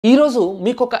ఈ రోజు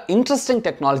మీకు ఒక ఇంట్రెస్టింగ్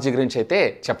టెక్నాలజీ గురించి అయితే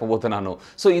చెప్పబోతున్నాను.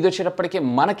 సో ఇది వచ్చేటప్పటికి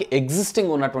మనకి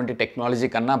ఎగ్జిస్టింగ్ ఉన్నటువంటి టెక్నాలజీ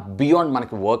కన్నా బియాండ్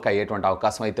మనకి వర్క్ అయ్యేటువంటి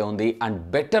అవకాశం అయితే ఉంది అండ్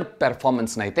బెటర్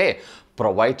పెర్ఫార్మెన్స్ని అయితే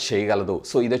ప్రొవైడ్ చేయగలదు.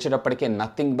 సో ఇది వచ్చేటప్పటికే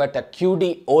nothing but a QD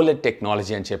OLED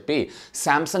technology అని చెప్పి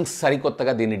శాంసంగ్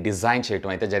సరికొత్తగా దీన్ని డిజైన్ చేయడం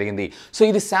అయితే జరిగింది. సో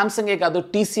ఇది శాంసంగే కాదు,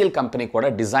 TCL కంపెనీ కూడా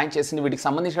డిజైన్ చేసింది. వీటికి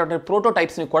సంబంధించినటువంటి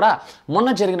ప్రోటోటైప్స్ని కూడా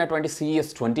మొన్న జరిగినటువంటి CES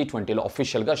 2020లో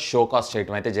అఫీషియల్గా షోకాస్ట్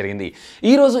చేయడం అయితే జరిగింది.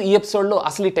 ఈరోజు ఈ ఎపిసోడ్లో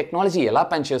అసలు ఈ టెక్నాలజీ ఎలా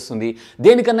పనిచేస్తుంది,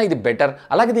 దేనికన్నా ఇది బెటర్,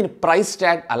 అలాగే దీని ప్రైస్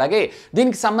ట్యాగ్, అలాగే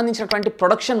దీనికి సంబంధించినటువంటి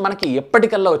ప్రొడక్షన్ మనకి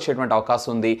ఎప్పటికల్లా వచ్చేటువంటి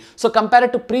అవకాశం ఉంది. So compare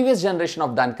to previous generation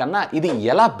of దానికన్నా ఇది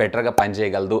ఎలా బెటర్గా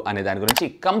పనిచేయగలదు అనే దాని గురించి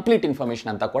కంప్లీట్ ఇన్ఫర్మేషన్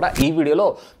అంతా కూడా ఈ వీడియోలో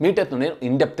మీతో నేను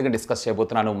ఇన్డెప్త్గా డిస్కస్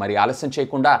చేయబోతున్నాను. మరి ఆలస్యం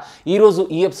చేయకుండా ఈరోజు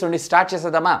ఈ ఎపిసోడ్ని స్టార్ట్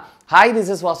చేసేద్దామా? Hi, this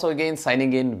is Vasu again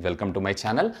signing in. Welcome to my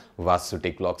channel Vasu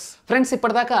tech vlogs. Friends,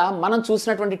 ఇప్పటిదాకా మనం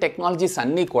చూసినటువంటి టెక్నాలజీస్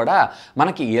అన్నీ కూడా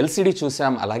మనకి LCD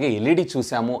చూసాం, అలాగే LED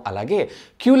చూసాము, అలాగే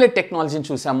QLED టెక్నాలజీని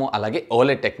చూసాము, అలాగే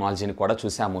OLED టెక్నాలజీని కూడా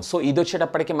చూసాము. సో ఇది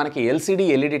వచ్చేటప్పటికి మనకి LCD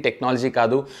LED టెక్నాలజీ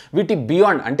కాదు, వీటి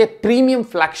బియాండ్ అంటే ప్రీమియం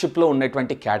ఫ్లాగ్షిప్లో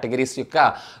ఉన్నటువంటి కేటగిరీస్ యొక్క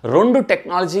రెండు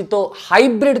టెక్నాలజీతో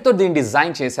హైబ్రిడ్తో దీన్ని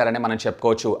డిజైన్ చేశారని మనం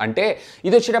చెప్పుకోవచ్చు. అంటే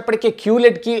ఇది వచ్చేటప్పటికి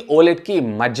QLEDకి OLEDకి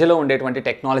మధ్యలో ఉండేటువంటి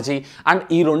టెక్నాలజీ అండ్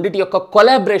ఈ రెండింటి యొక్క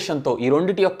కొలాబరేషన్తో, ఈ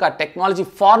రెండింటి యొక్క టెక్నాలజీ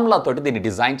ఫార్ములా తోటి దీన్ని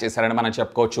డిజైన్ చేశారని మనం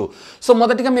చెప్పుకోవచ్చు. సో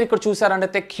మొదటిగా మీరు ఇక్కడ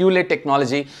చూసారంటే QLED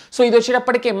టెక్నాలజీ. సో ఇది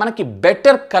వచ్చేటప్పటికి మనకి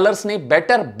బెటర్ కలర్స్ని,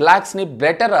 బెటర్ బ్లాక్స్ని,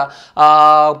 బెటర్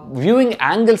వ్యూయింగ్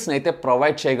యాంగిల్స్ని అయితే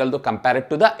ప్రొవైడ్ చేయగలదు కంపేర్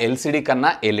టు ద LCD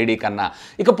కన్నా, LED కన్నా.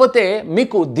 ఇకపోతే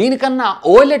మీకు దీనికన్నా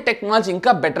OLED టెక్నాలజీ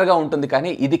ఇంకా బెటర్గా ఉంటుంది,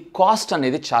 కానీ ఇది కాస్ట్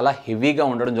అనేది చాలా హెవీగా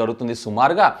ఉండడం జరుగుతుంది.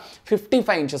 సుమారుగా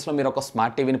 55 ఇంచెస్లో మీరు ఒక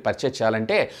స్మార్ట్ టీవీని పర్చేజ్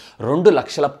చేయాలంటే 2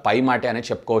 లక్షల పై మాటే అని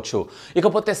చెప్పుకోవచ్చు.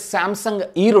 ఇకపోతే శాంసంగ్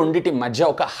ఈ రెండింటి మధ్య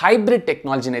ఒక హైబ్రిడ్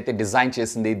టెక్నాలజీని అయితే డిజైన్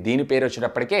చేసింది. దీని పేరు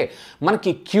వచ్చేటప్పటికే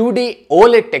మనకి QD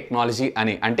OLED టెక్నాలజీ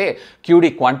అని. అంటే QD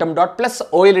quantum dot plus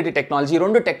OLED technology,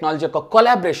 రెండు టెక్నాలజీ యొక్క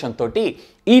కొలాబరేషన్ తోటి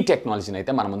ఈ టెక్నాలజీని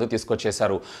అయితే మన ముందు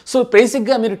తీసుకొచ్చేసారు. సో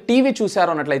బేసిక్గా మీరు టీవీ చూసారు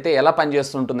అన్నట్లయితే ఎలా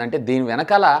పనిచేస్తుంటుందంటే దీని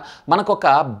వెనకాల మనకు ఒక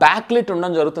బ్యాక్లిట్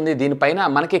ఉండడం జరుగుతుంది. దీనిపైన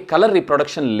మనకి కలర్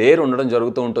రీప్రొడక్షన్ లేయర్ ఉండడం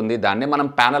జరుగుతూ ఉంటుంది. దాన్నే మనం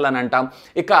ప్యానల్ అని అంటాం.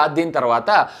 ఇక దీని తర్వాత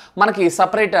మనకి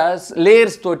సపరేట్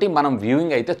లేయర్స్ తోటి మనం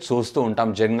వ్యూయింగ్ అయితే చూస్తూ ఉంటాం.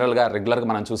 జనరల్గా రెగ్యులర్గా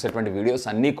మనం చూసేటువంటి వీడియోస్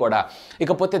అన్నీ కూడా.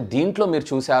 ఇకపోతే దీంట్లో మీరు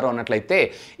చూసారు అన్నట్లయితే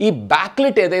ఈ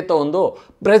బ్యాక్లిట్ ఏదైతే ఉందో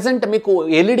ప్రెజెంట్ మీకు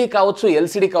LED కావచ్చు,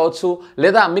 LCD కావచ్చు,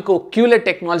 లేదా మీకు QLED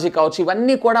టెక్నాలజీ కావచ్చు,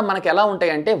 ఇవన్నీ కూడా మనకి ఎలా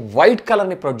ఉంటాయంటే వైట్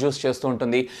కలర్ని ప్రొడ్యూస్ చేస్తూ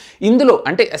ఉంటుంది. ఇందులో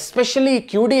అంటే ఎస్పెషల్లీ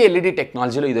QD LED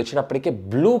టెక్నాలజీలో ఇది వచ్చేటప్పటికే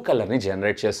బ్లూ కలర్ని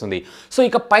జనరేట్ చేస్తుంది. సో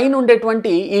ఇక పైన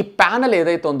ఉండేటువంటి ఈ ప్యానల్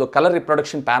ఏదైతే ఉందో కలర్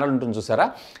రిప్రొడక్షన్ ప్యానల్ ఉంటుంది చూసారా,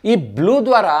 ఈ బ్లూ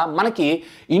ద్వారా మనకి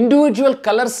ఇండివిజువల్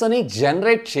కలర్స్ని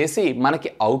జనరేట్ చేసి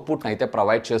మనకి అవుట్పుట్ని అయితే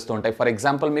ప్రొవైడ్ చేస్తూ ఉంటాయి. ఫర్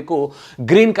ఎగ్జాంపుల్ మీకు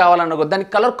గ్రీన్ కావాలన్న దాని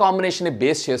కలర్ కాంబినేషన్ని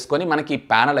బేస్ చేసుకొని మనకి ఈ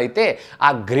ప్యానల్ అయితే ఆ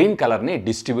గ్రీన్ కలర్ని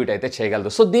డిస్ట్రిబ్యూట్ అయితే చేయగలదు.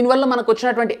 సో దీనివల్ల మనకు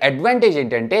వచ్చినటువంటి అడ్వాంటేజ్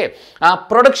ఏంటంటే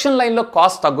ప్రొడక్షన్ లైన్లో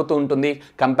కాస్ట్ తగ్గుతూ ఉంటుంది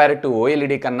కంపేర్ టు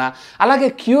OLED కన్నా, అలాగే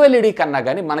QLED కన్నా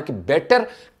కానీ మనకి బెటర్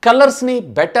కలర్స్ని,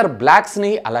 బెటర్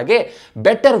బ్లాక్స్ని, అలాగే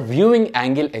బెటర్ వ్యూయింగ్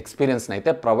యాంగిల్ ఎక్స్పీరియన్స్ని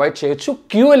అయితే ప్రొవైడ్ చేయొచ్చు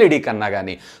QLED కన్నా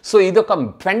కానీ. సో ఇది ఒక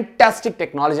ఫెంటాస్టిక్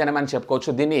టెక్నాలజీ అని మనం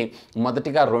చెప్పుకోవచ్చు. దీన్ని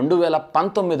మొదటిగా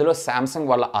 2019లో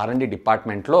శాంసంగ్ వాళ్ళ R&D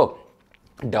డిపార్ట్మెంట్లో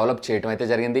డెవలప్ చేయడం అయితే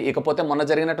జరిగింది. ఇకపోతే మొన్న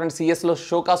జరిగినటువంటి CESలో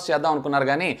షోకాస్ట్ చేద్దాం అనుకున్నారు,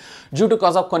 కానీ డ్యూ టు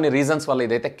కాజ్ ఆఫ్ కొన్ని రీజన్స్ వల్ల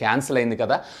ఇదైతే క్యాన్సిల్ అయింది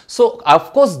కదా. సో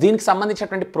అఫ్కోర్స్ దీనికి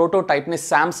సంబంధించినటువంటి ప్రోటోటైప్ని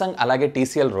శాంసంగ్ అలాగే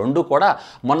TCL రెండు కూడా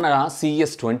మొన్న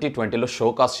CES 2020లో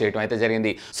షోకాస్ట్ చేయడం అయితే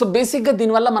జరిగింది. సో బేసిక్గా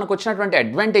దీనివల్ల మనకు వచ్చినటువంటి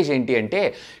అడ్వాంటేజ్ ఏంటి అంటే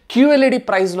QLED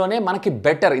ప్రైస్లోనే మనకి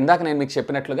బెటర్, ఇందాక నేను మీకు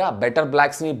చెప్పినట్లుగా బెటర్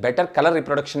బ్లాక్స్ని, బెటర్ కలర్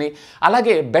రిప్రొడక్షన్ని,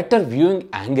 అలాగే బెటర్ వ్యూయింగ్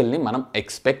యాంగిల్ని మనం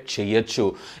ఎక్స్పెక్ట్ చేయొచ్చు.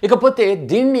 ఇకపోతే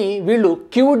దీన్ని వీళ్ళు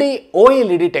QD OLED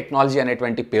టెక్నాలజీ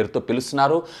అనేటువంటి పేరుతో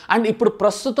పిలుస్తున్నారు. అండ్ ఇప్పుడు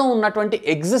ప్రస్తుతం ఉన్నటువంటి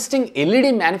ఎగ్జిస్టింగ్ LED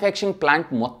మ్యానుఫ్యాక్చరింగ్ ప్లాంట్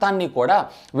మొత్తాన్ని కూడా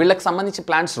వీళ్ళకి సంబంధించి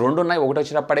ప్లాంట్స్ రెండు ఉన్నాయి. ఒకటి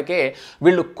వచ్చేటప్పటికే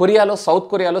వీళ్ళు కొరియాలో, సౌత్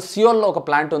కొరియాలో సియోల్లో ఒక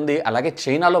ప్లాంట్ ఉంది, అలాగే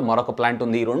చైనాలో మరొక ప్లాంట్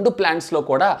ఉంది. ఈ రెండు ప్లాంట్స్లో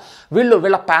కూడా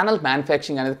వీళ్ళ ప్యానల్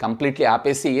మ్యానుఫ్యాక్చరింగ్ అనేది కంప్లీట్లీ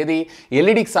ఆపేసి, ఏది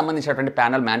LEDకి సంబంధించినటువంటి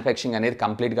ప్యానల్ మ్యానుఫ్యాక్చరింగ్ అనేది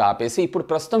కంప్లీట్గా ఆపేసి ఇప్పుడు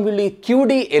ప్రస్తుతం వీళ్ళు ఈ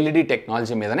QD LED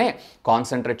టెక్నాలజీ మీదనే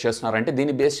కాన్సన్ట్రేట్ చేస్తున్నారు. అంటే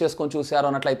దీన్ని బేస్ చేసుకొని చూసారు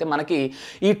అన్నట్లయితే మనకి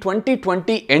ఈ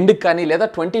 2020 ఎండ్ కానీ లేదా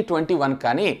 2021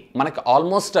 కానీ మనకి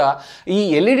ఆల్మోస్ట్ ఈ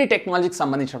LED టెక్నాలజీకి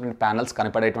సంబంధించినటువంటి ప్యానల్స్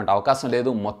కనపడేటువంటి అవకాశం లేదు.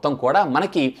 మొత్తం కూడా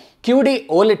మనకి QD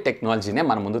OLED టెక్నాలజీనే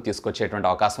మన ముందు తీసుకొచ్చేటువంటి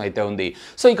అవకాశం అయితే ఉంది.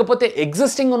 సో ఇకపోతే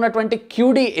ఎగ్జిస్టింగ్ ఉన్నటువంటి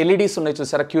QD LEDs ఉన్నాయి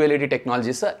చూసారా, QLED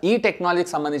టెక్నాలజీస్, ఈ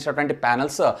టెక్నాలజీకి సంబంధించినటువంటి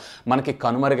ప్యానల్స్ మనకి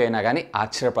కనుమరుగైనా కానీ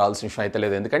ఆశ్చర్యపడాల్సిన విషయం అయితే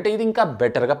లేదు, ఎందుకంటే ఇది ఇంకా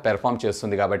బెటర్గా పెర్ఫామ్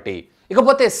చేస్తుంది కాబట్టి.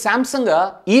 ఇకపోతే శాంసంగ్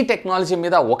ఈ టెక్నాలజీ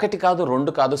మీద ఒకటి కాదు,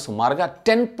 రెండు కాదు, సుమారుగా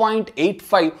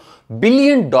 $10.85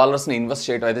 బిలియన్ ఇన్వెస్ట్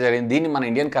చేయడం అయితే జరిగింది. దీన్ని మన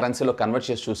ఇండియన్ కరెన్సీలో కన్వర్ట్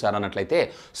చేసి చూసారన్నట్లయితే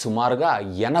సుమారుగా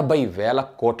 80,000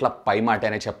 కోట్ల పైమాట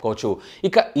అనే చెప్పుకోవచ్చు.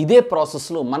 ఇక ఇదే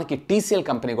ప్రాసెస్లో మనకి టీసీఎల్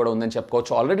కంపెనీ కూడా ఉందని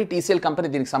చెప్పుకోవచ్చు. ఆల్రెడీ టీసీఎల్ కంపెనీ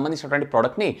దీనికి సంబంధించినటువంటి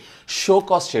ప్రోడక్ట్ని షో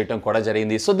కాస్ట్ చేయడం కూడా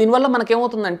జరిగింది. సో దీనివల్ల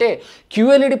మనకేమవుతుందంటే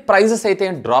క్యూఎల్ఈడి ప్రైజెస్ అయితే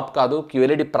ఏం డ్రాప్ కాదు,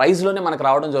 క్యూఎల్ఈడి ప్రైస్లోనే మనకు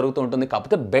రావడం జరుగుతూ ఉంటుంది.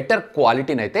 కాకపోతే బెటర్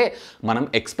క్వాలిటీని అయితే మనం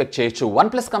ఎక్స్పెక్ట్ చేయొచ్చు.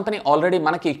 OnePlus కంపెనీ ఆల్రెడీ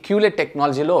మనకి QLED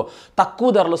టెక్నాలజీలో తక్కువ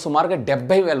ధరలో సుమారుగా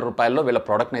 70,000 రూపాయల్లో వీళ్ళ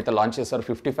ప్రోడక్ట్ని అయితే లాంచ్ చేశారు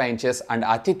 55 ఇంచెస్. అండ్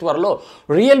అతి త్వరలో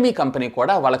రియల్మీ కంపెనీ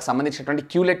కూడా వాళ్ళకి సంబంధించినటువంటి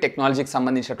QLED టెక్నాలజీకి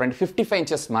సంబంధించినటువంటి 55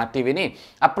 ఇంచెస్ స్మార్ట్ టీవీని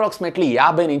అప్రాక్సిమేట్లీ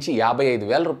 50 నుంచి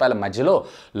 55,000 రూపాయల మధ్యలో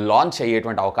లాంచ్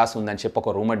అయ్యేటువంటి అవకాశం ఉందని చెప్పి ఒక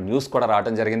రూమర్ న్యూస్ కూడా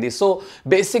రావడం జరిగింది. సో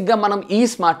బేసిక్గా మనం ఈ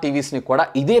స్మార్ట్ టీవీస్ని కూడా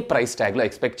ఇదే ప్రైస్ ట్యాగ్లో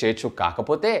ఎక్స్పెక్ట్ చేయొచ్చు.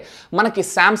 కాకపోతే మనకి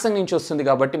శాంసంగ్ నుంచి వస్తుంది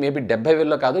కాబట్టి మేబీ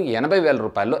 70,000లో కాదు 80,000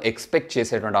 రూపాయల్లో ఎక్స్పెక్ట్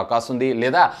చేసేటువంటి అవకాశం ఉంది.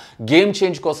 లేదా గేమ్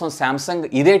చేంజ్ కోసం శాంసంగ్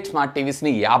ఇదే స్మార్ట్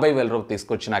టీవీస్ని 50,000 రూపాయలు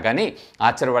తీసుకొచ్చినా కానీ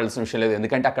ఆశ్చర్యపడాల్సిన విషయం లేదు,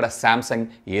 ఎందుకంటే అక్కడ శాంసంగ్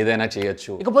ఏదైనా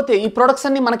చేయొచ్చు. ఇకపోతే ఈ ప్రొడక్ట్స్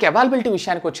అన్ని మనకి అవైలబిలిటీ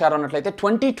విషయానికి వచ్చారు అన్నట్లయితే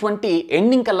 2020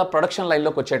 ఎండింగ్ కల్లా ప్రొడక్షన్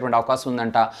లైన్లోకి వచ్చేటువంటి అవకాశం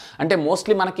ఉందంట. అంటే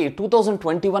మోస్ట్లీ మనకి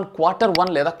 2021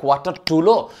 Q1 లేదా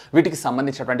Q2లో వీటికి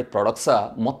సంబంధించినటువంటి ప్రొడక్ట్స్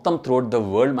మొత్తం త్రూఅవుట్ ద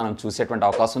వరల్డ్ మనం చూసేటువంటి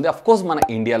అవకాశం ఉంది. అఫ్కోర్స్ మన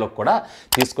ఇండియాలో కూడా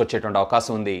తీసుకొచ్చేటువంటి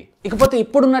అవకాశం ఉంది. ఇకపోతే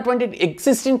ఇప్పుడున్నటువంటి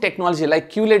existing technology like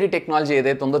QLED technology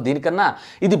ఏదైతే ఉందో దీనికన్నా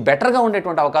ఇది బెటర్గా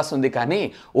ఉండేటువంటి అవకాశం ఉంది. కానీ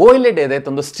OLED ఏదైతే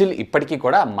ఉందో స్టిల్ ఇప్పటికీ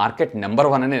కూడా మార్కెట్ నెంబర్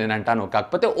 1 అని నేను అంటాను.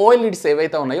 కాకపోతే OLEDs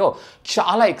ఏవైతే ఉన్నాయో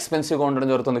చాలా ఎక్స్పెన్సివ్గా ఉండడం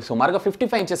జరుగుతుంది. సుమారుగా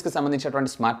 55 ఇంచెస్కి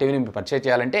సంబంధించినటువంటి స్మార్ట్ టీవీని మీరు పర్చేజ్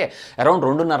చేయాలంటే అరౌండ్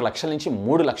 2.5 లక్షల నుంచి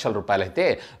 3 లక్షల రూపాయలు అయితే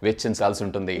వెచ్చించాల్సి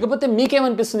ఉంటుంది. ఇకపోతే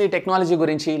మీకేమనిపిస్తుంది ఈ టెక్నాలజీ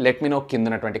గురించి? లెట్ మీ నో కింద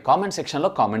ఉన్నటువంటి కామెంట్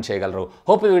సెక్షన్లో కామెంట్ చేయగలరు.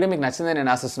 హోప్ ఈ వీడియో మీకు నచ్చిందని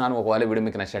నేను ఆశిస్తున్నాను. ఒకవేళ వీడియో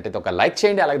మీకు నచ్చినట్టయితే ఒక లైక్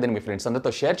చేయండి, అలాగే దీన్ని మీ ఫ్రెండ్స్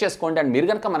అందరితో షేర్ చేసుకోండి. అండ్ మీరు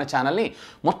కనుక మన ఛానల్ని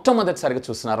మొట్టమొదటిసారిగా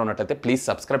చూస్తున్నారు అన్నట్టయితే ప్లీజ్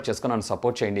సబ్స్క్రైబ్ చేసుకొని నన్ను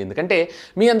సపోర్ట్ చేయండి. ఎందుకంటే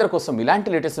మీ అందరి కోసం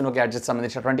ఇలాంటి లేటెస్ట్ గ్యాడ్జెట్స్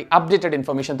సంబంధించినటువంటి అప్డేటెడ్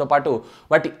ఇన్ఫర్మేషన్తో పాటు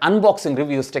వాటి unboxing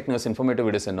reviews, tech news, informative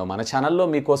videos ఎన్నో మన ఛానల్లో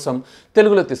మీకోసం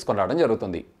తెలుగులో తీసుకొని రావడం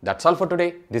జరుగుతుంది. That's all for today.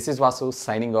 This is Vasu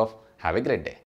signing off. Have a great day.